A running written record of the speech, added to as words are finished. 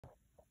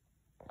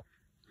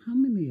How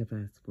many of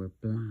us were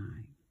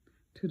blind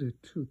to the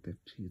truth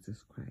of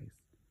Jesus Christ?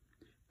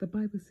 The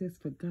Bible says,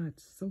 "For God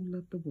so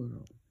loved the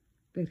world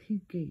that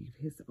he gave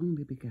his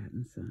only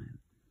begotten Son,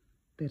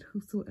 that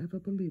whosoever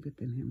believeth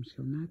in him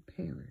shall not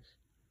perish,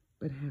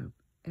 but have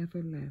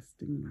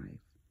everlasting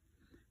life."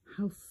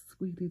 How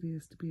sweet it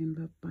is to be in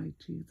love by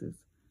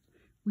Jesus.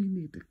 We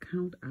need to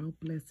count our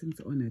blessings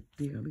on a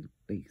daily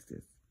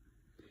basis.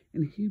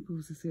 In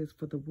Hebrews it says,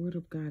 "For the word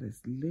of God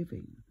is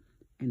living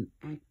and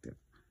active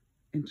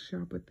and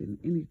sharper than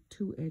any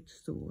two-edged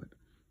sword,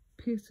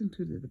 piercing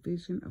to the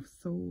division of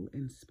soul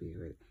and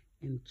spirit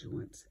and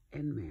joints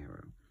and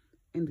marrow,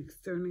 and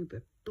discerning the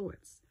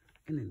thoughts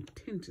and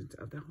intentions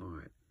of the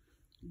heart."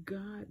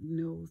 God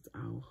knows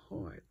our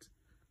heart,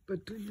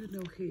 but do you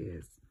know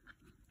his?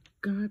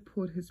 God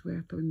poured his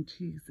wrath on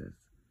Jesus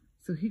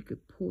so he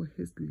could pour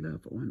his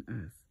love on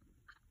us.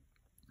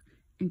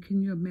 And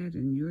can you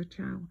imagine your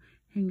child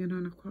hanging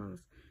on a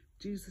cross?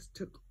 Jesus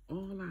took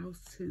all our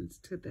sins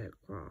to that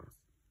cross.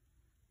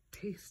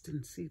 Taste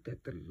and see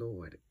that the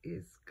Lord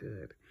is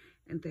good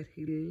and that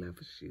he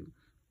loves you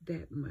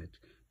that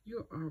much.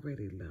 You're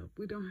already loved.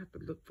 We don't have to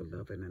look for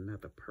love in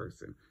another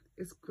person.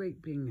 It's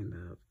great being in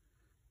love,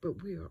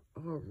 but we are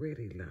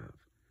already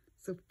loved.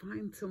 So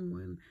find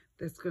someone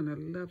that's going to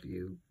love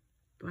you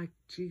like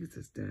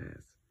Jesus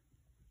does.